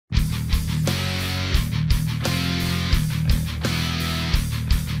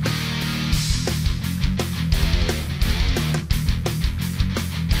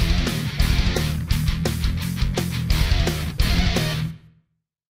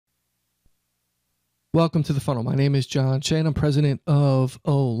Welcome to The Funnel. My name is John Shane. I'm president of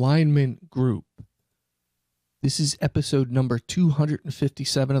Alignment Group. This is episode number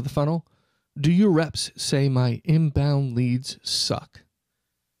 257 of The Funnel. Do your reps say my inbound leads suck?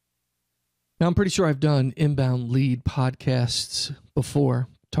 Now, I'm pretty sure I've done inbound lead podcasts before,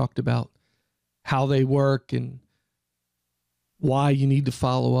 talked about how they work and why you need to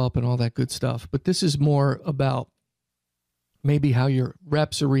follow up and all that good stuff. But this is more about maybe how your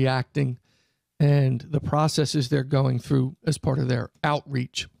reps are reacting and the processes they're going through as part of their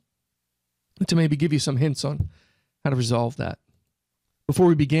outreach, to maybe give you some hints on how to resolve that. Before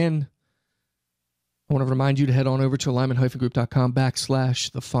we begin, I want to remind you to head on over to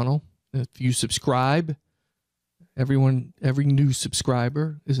alignment-group.com/thefunnel. If you subscribe, every new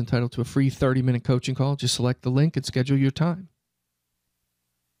subscriber is entitled to a free 30-minute coaching call. Just select the link and schedule your time.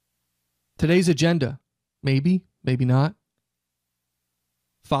 Today's agenda, maybe not.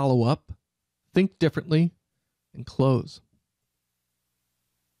 Follow up. Think differently, and close.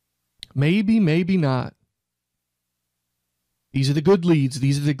 Maybe not. These are the good leads.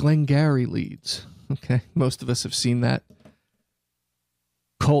 These are the Glengarry leads. Okay, most of us have seen that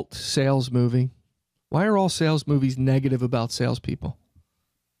cult sales movie. Why are all sales movies negative about salespeople?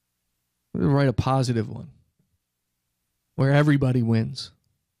 We'll write a positive one where everybody wins.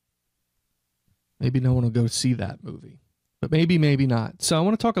 Maybe no one will go see that movie, but maybe not. So I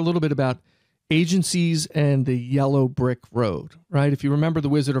want to talk a little bit about agencies and the yellow brick road, right? If you remember The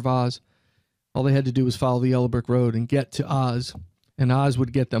Wizard of Oz, all they had to do was follow the yellow brick road and get to Oz, and Oz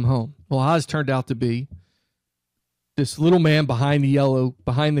would get them home. Well, Oz turned out to be this little man behind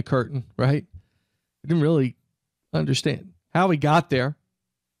the curtain, right? He didn't really understand how he got there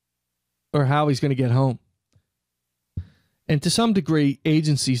or how he's going to get home. And to some degree,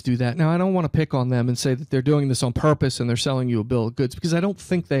 agencies do that. Now, I don't want to pick on them and say that they're doing this on purpose and they're selling you a bill of goods, because I don't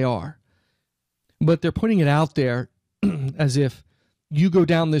think they are. But they're putting it out there as if you go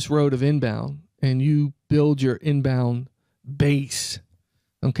down this road of inbound and you build your inbound base,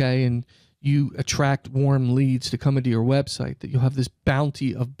 okay, and you attract warm leads to come into your website, that you'll have this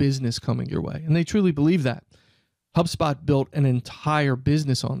bounty of business coming your way. And they truly believe that. HubSpot built an entire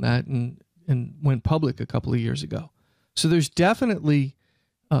business on that and went public a couple of years ago. So there's definitely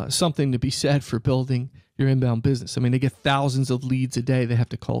something to be said for building your inbound business. I mean, they get thousands of leads a day they have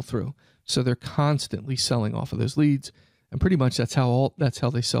to cull through. So they're constantly selling off of those leads, and pretty much that's how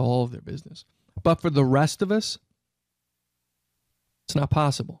they sell all of their business. But for the rest of us, it's not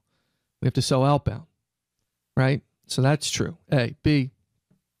possible. We have to sell outbound, right? So that's true. A. B,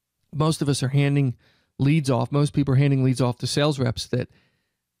 most of us are handing leads off. Most people are handing leads off to sales reps that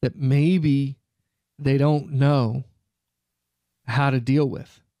maybe they don't know how to deal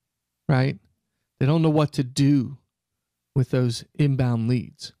with, right? They don't know what to do with those inbound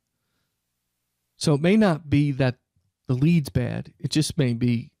leads. So it may not be that the lead's bad. It just may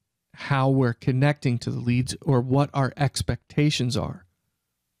be how we're connecting to the leads or what our expectations are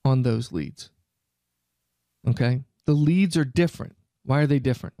on those leads. Okay? The leads are different. Why are they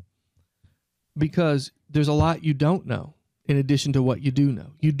different? Because there's a lot you don't know in addition to what you do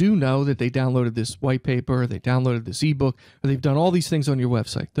know. You do know that they downloaded this white paper, or they downloaded this ebook, or they've done all these things on your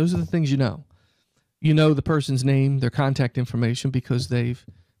website. Those are the things you know. You know the person's name, their contact information, because they've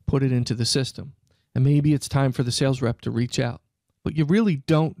put it into the system. And maybe it's time for the sales rep to reach out. But you really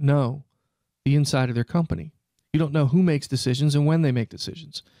don't know the inside of their company. You don't know who makes decisions and when they make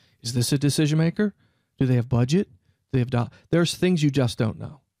decisions. Is this a decision maker? Do they have budget? Do they have There's things you just don't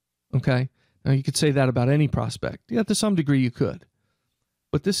know. Okay? Now, you could say that about any prospect. Yeah, to some degree you could.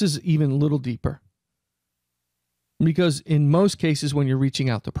 But this is even a little deeper. Because in most cases, when you're reaching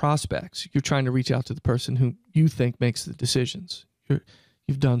out to prospects, you're trying to reach out to the person who you think makes the decisions.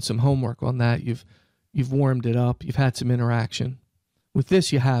 You've done some homework on that. You've warmed it up. You've had some interaction. With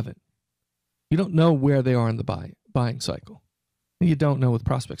this, you haven't. You don't know where they are in the buying cycle. And you don't know with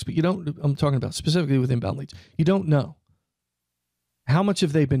prospects, but I'm talking about specifically with inbound leads. You don't know. How much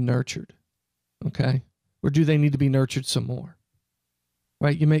have they been nurtured? Okay? Or do they need to be nurtured some more?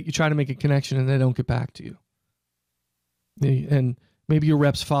 Right? You try to make a connection and they don't get back to you. And maybe your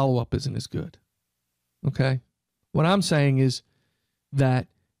rep's follow-up isn't as good. Okay? What I'm saying is that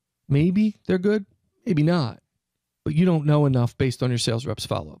maybe they're good, maybe not. But you don't know enough based on your sales rep's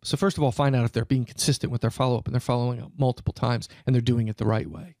follow-up. So first of all, find out if they're being consistent with their follow-up and they're following up multiple times and they're doing it the right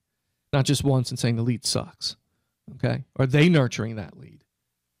way. Not just once and saying the lead sucks. Okay? Are they nurturing that lead?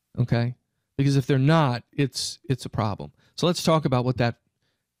 Okay? Because if they're not, it's a problem. So let's talk about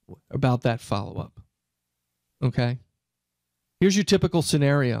that follow-up. Okay? Here's your typical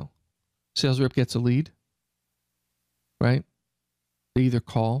scenario. Sales rep gets a lead, right? They either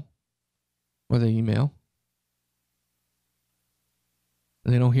call or they email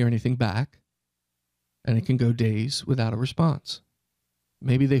and they don't hear anything back, and it can go days without a response.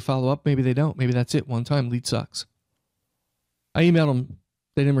 Maybe they follow up, maybe they don't. Maybe that's it. One time, lead sucks. I emailed them,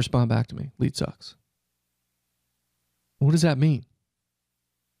 they didn't respond back to me. Lead sucks. What does that mean?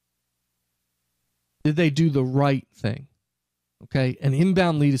 Did they do the right thing? Okay, an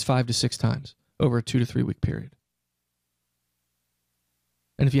inbound lead is 5 to 6 times over a 2 to 3 week period.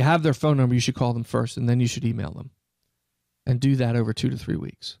 And if you have their phone number, you should call them first, and then you should email them. And do that over 2 to 3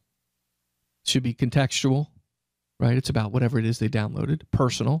 weeks. It should be contextual, right? It's about whatever it is they downloaded,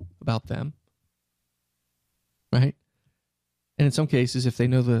 personal, about them, right? And in some cases, if they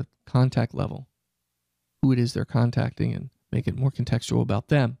know the contact level, who it is they're contacting, and make it more contextual about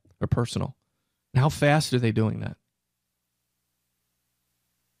them or personal. And how fast are they doing that?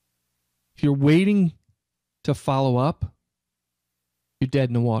 If you're waiting to follow up, you're dead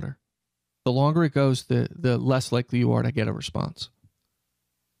in the water. The longer it goes, the less likely you are to get a response.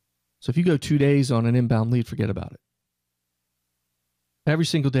 So if you go 2 days on an inbound lead, forget about it. Every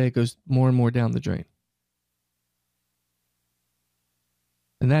single day it goes more and more down the drain.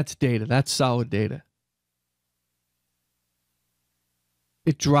 And that's data. That's solid data.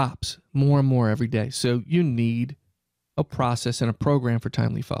 It drops more and more every day. So you need a process and a program for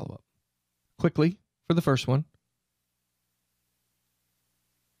timely follow-up. Quickly for the first one.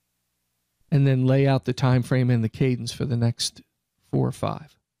 And then lay out the time frame and the cadence for the next 4 or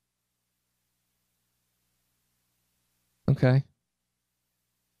 5. Okay?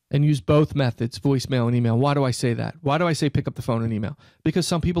 And use both methods, voicemail and email. Why do I say that? Why do I say pick up the phone and email? Because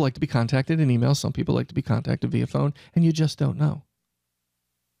some people like to be contacted in email, some people like to be contacted via phone, and you just don't know.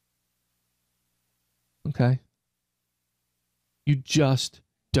 Okay? You just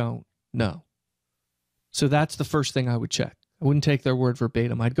don't know. So that's the first thing I would check. I wouldn't take their word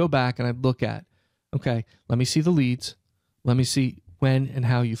verbatim. I'd go back and I'd look at, okay, let me see the leads. Let me see when and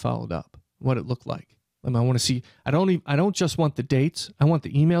how you followed up, what it looked like. I want to see, I don't just want the dates. I want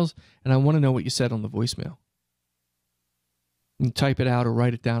the emails, and I want to know what you said on the voicemail. You can type it out or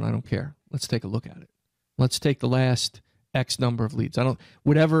write it down. I don't care. Let's take a look at it. Let's take the last X number of leads.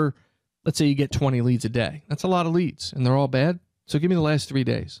 Let's say you get 20 leads a day. That's a lot of leads, and they're all bad. So give me the last 3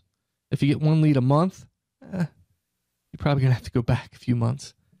 days. If you get 1 lead a month, you're probably going to have to go back a few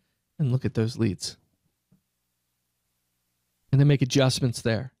months and look at those leads. And then make adjustments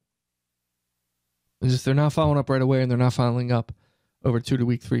there. Because if they're not following up right away and they're not following up over 2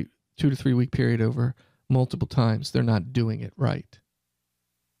 to 3 week period over multiple times, they're not doing it right.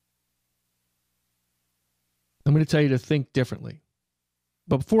 I'm going to tell you to think differently.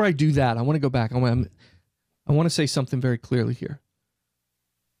 But before I do that, I want to go back. I want to say something very clearly here.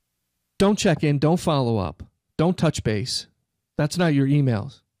 Don't check in. Don't follow up. Don't touch base. That's not your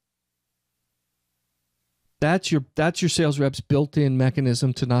emails. That's your sales rep's built-in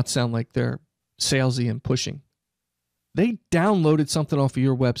mechanism to not sound like they're salesy and pushing. They downloaded something off of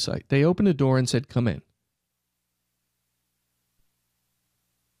your website. They opened a door and said, come in.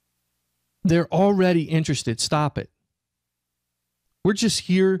 They're already interested. Stop it. We're just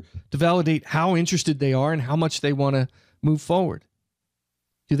here to validate how interested they are and how much they want to move forward.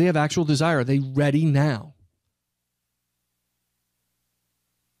 Do they have actual desire? Are they ready now?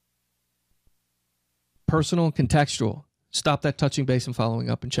 Personal, contextual. Stop that touching base and following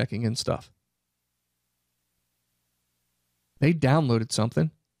up and checking in stuff. They downloaded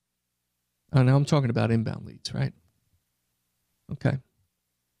something. Oh, now I'm talking about inbound leads, right? Okay.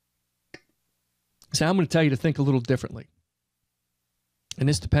 So I'm going to tell you to think a little differently. And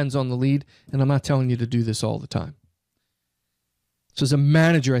this depends on the lead, and I'm not telling you to do this all the time. So as a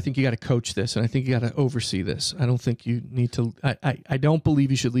manager, I think you got to coach this, and I think you got to oversee this. I don't think you need to, I don't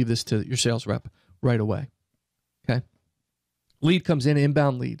believe you should leave this to your sales rep right away. Okay? Lead comes in,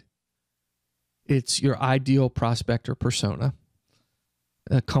 inbound lead. It's your ideal prospect or persona,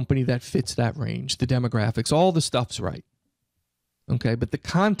 a company that fits that range, the demographics, all the stuff's right. Okay, but the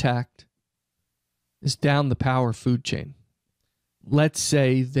contact is down the power food chain. Let's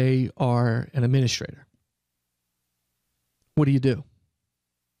say they are an administrator. What do?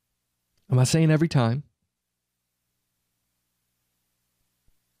 I'm not saying every time.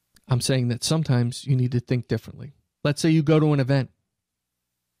 I'm saying that sometimes you need to think differently. Let's say you go to an event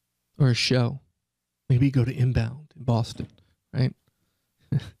or a show. Maybe you go to Inbound in Boston, right?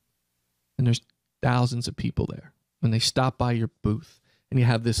 And there's thousands of people there. When they stop by your booth and you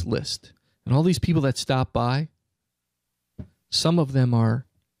have this list. And all these people that stop by, some of them are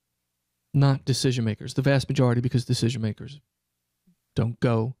not decision makers. The vast majority, because decision makers don't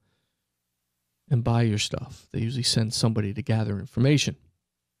go and buy your stuff. They usually send somebody to gather information.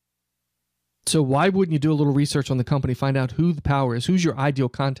 So why wouldn't you do a little research on the company, find out who the power is, who's your ideal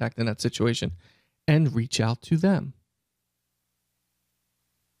contact in that situation, and reach out to them?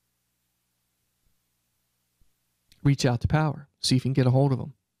 Reach out to power. See if you can get a hold of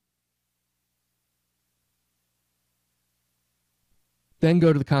them. Then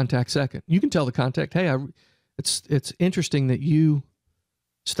go to the contact second. You can tell the contact, hey, it's interesting that you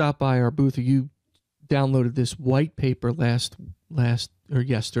stopped by our booth, or you downloaded this white paper last or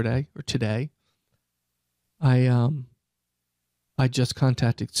yesterday or today. I just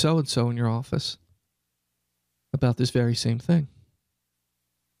contacted so and so in your office about this very same thing.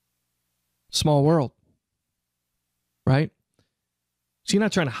 Small world, right? So you're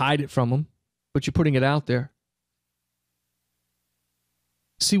not trying to hide it from them, but you're putting it out there.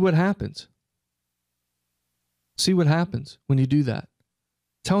 See what happens. See what happens when you do that.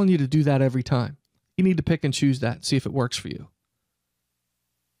 I'm telling you to do that every time. You need to pick and choose that and see if it works for you.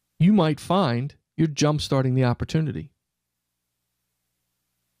 You might find you're jump-starting the opportunity.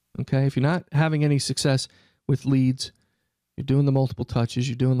 Okay? If you're not having any success with leads, you're doing the multiple touches,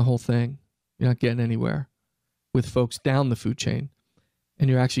 you're doing the whole thing, you're not getting anywhere with folks down the food chain, and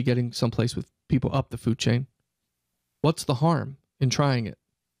you're actually getting someplace with people up the food chain, what's the harm in trying it?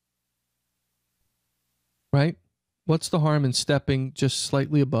 Right? What's the harm in stepping just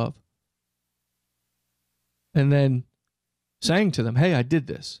slightly above and then saying to them, hey, I did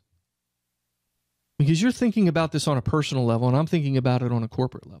this? Because you're thinking about this on a personal level, and I'm thinking about it on a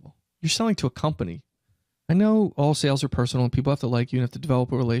corporate level. You're selling to a company. I know all sales are personal and people have to like you and have to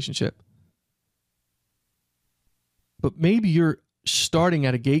develop a relationship. But maybe you're starting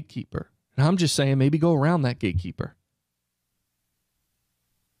at a gatekeeper. And I'm just saying, maybe go around that gatekeeper.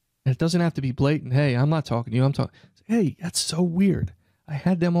 And it doesn't have to be blatant. Hey, I'm not talking to you. I'm talking. Hey, that's so weird. I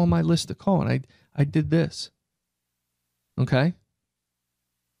had them on my list to call, and I did this. Okay?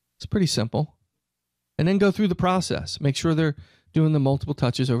 It's pretty simple. And then go through the process. Make sure they're doing the multiple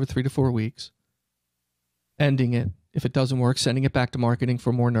touches over 3 to 4 weeks. Ending it. If it doesn't work, sending it back to marketing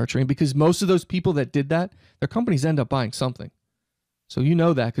for more nurturing. Because most of those people that did that, their companies end up buying something. So you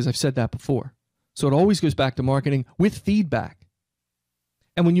know that because I've said that before. So it always goes back to marketing with feedback.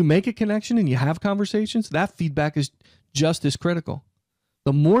 And when you make a connection and you have conversations, that feedback is just as critical.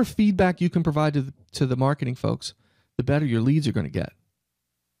 The more feedback you can provide to the marketing folks, the better your leads are going to get.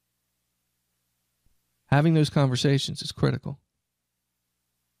 Having those conversations is critical.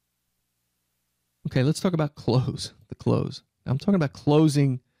 Okay, let's talk about close, the close. I'm talking about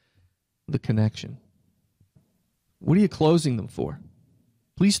closing the connection. What are you closing them for?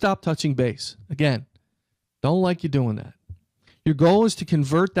 Please stop touching base. Again, don't like you doing that. Your goal is to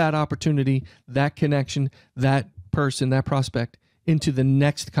convert that opportunity, that connection, that person, that prospect into the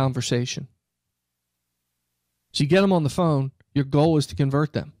next conversation. So you get them on the phone, your goal is to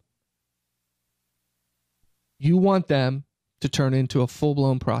convert them. You want them to turn into a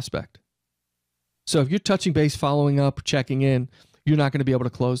full-blown prospect. So if you're touching base, following up, checking in, you're not going to be able to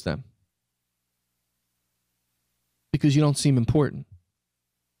close them because you don't seem important.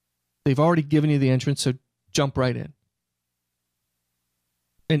 They've already given you the entrance, so jump right in.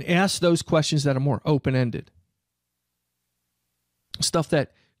 And ask those questions that are more open-ended. Stuff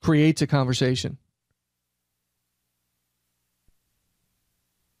that creates a conversation.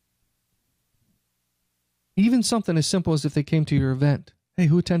 Even something as simple as if they came to your event. Hey,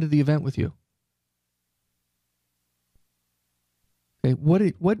 who attended the event with you? Okay,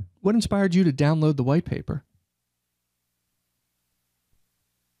 what inspired you to download the white paper?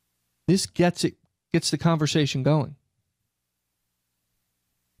 This gets the conversation going.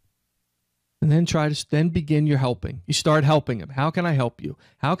 And then begin your helping. You start helping them. How can I help you?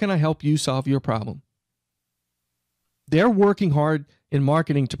 How can I help you solve your problem? They're working hard in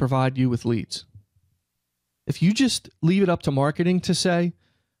marketing to provide you with leads. If you just leave it up to marketing to say,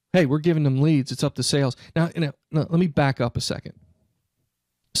 hey, we're giving them leads, it's up to sales. Now, let me back up a second.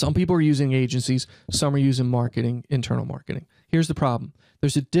 Some people are using agencies. Some are using marketing, internal marketing. Here's the problem.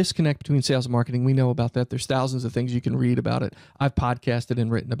 There's a disconnect between sales and marketing. We know about that. There's thousands of things you can read about it. I've podcasted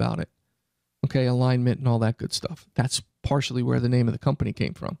and written about it. Okay, alignment and all that good stuff. That's partially where the name of the company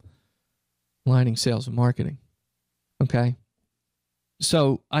came from. Aligning sales and marketing. Okay?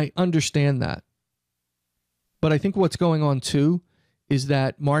 So I understand that. But I think what's going on too is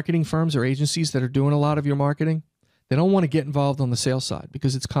that marketing firms or agencies that are doing a lot of your marketing, they don't want to get involved on the sales side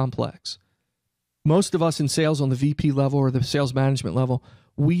because it's complex. Most of us in sales on the VP level or the sales management level,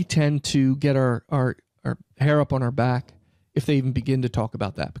 we tend to get our hair up on our back if they even begin to talk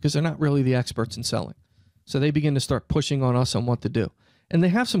about that because they're not really the experts in selling. So they begin to start pushing on us on what to do. And they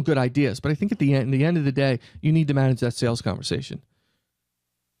have some good ideas, but I think at the end of the day, you need to manage that sales conversation.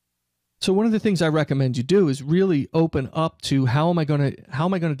 So one of the things I recommend you do is really open up to how am I going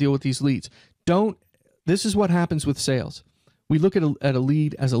to deal with these leads? This is what happens with sales. We look at a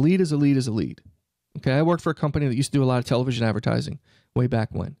lead as a lead as a lead as a lead. Okay, I worked for a company that used to do a lot of television advertising way back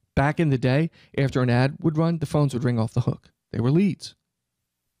when. Back in the day, after an ad would run, the phones would ring off the hook. They were leads.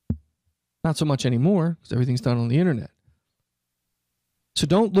 Not so much anymore because everything's done on the internet. So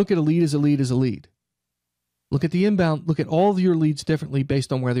don't look at a lead as a lead as a lead. Look at the inbound, look at all of your leads differently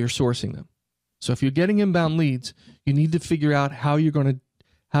based on whether you're sourcing them. So if you're getting inbound leads, you need to figure out how you're going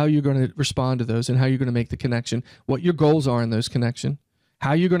to respond to those and how you're going to make the connection, what your goals are in those connections,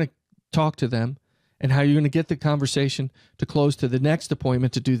 how you're going to talk to them, and how you're going to get the conversation to close to the next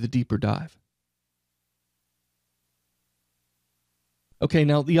appointment to do the deeper dive. Okay,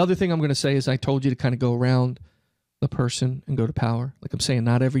 now the other thing I'm going to say is I told you to kind of go around the person and go to power. Like I'm saying,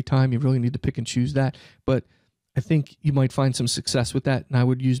 not every time. You really need to pick and choose that. But I think you might find some success with that, and I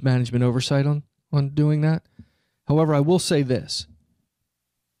would use management oversight on doing that. However, I will say this,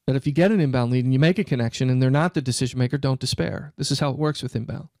 that if you get an inbound lead and you make a connection and they're not the decision maker, don't despair. This is how it works with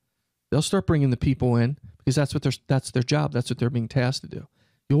inbound. They'll start bringing the people in because that's their job. That's what they're being tasked to do.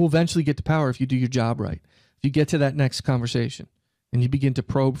 You'll eventually get to power if you do your job right. If you get to that next conversation and you begin to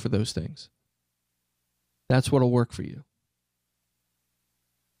probe for those things, that's what'll work for you.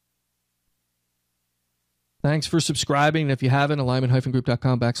 Thanks for subscribing. And if you haven't,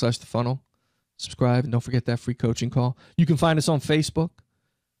 alignment-group.com/thefunnel. Subscribe and don't forget that free coaching call. You can find us on Facebook,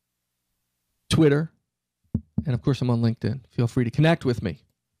 Twitter, and of course I'm on LinkedIn. Feel free to connect with me.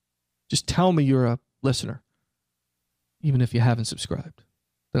 Just tell me you're a listener, even if you haven't subscribed.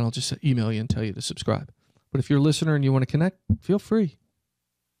 Then I'll just email you and tell you to subscribe. But if you're a listener and you want to connect, feel free.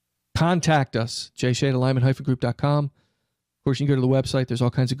 Contact us, jshea@alignment-group.com. Of course, you can go to the website. There's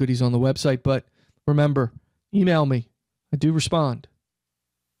all kinds of goodies on the website. But remember, email me. I do respond.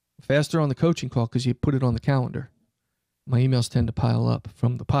 Faster on the coaching call because you put it on the calendar. My emails tend to pile up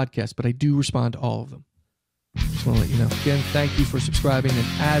from the podcast, but I do respond to all of them. Just want to let you know. Again, thank you for subscribing. And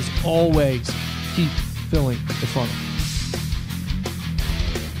as always, keep filling the funnel.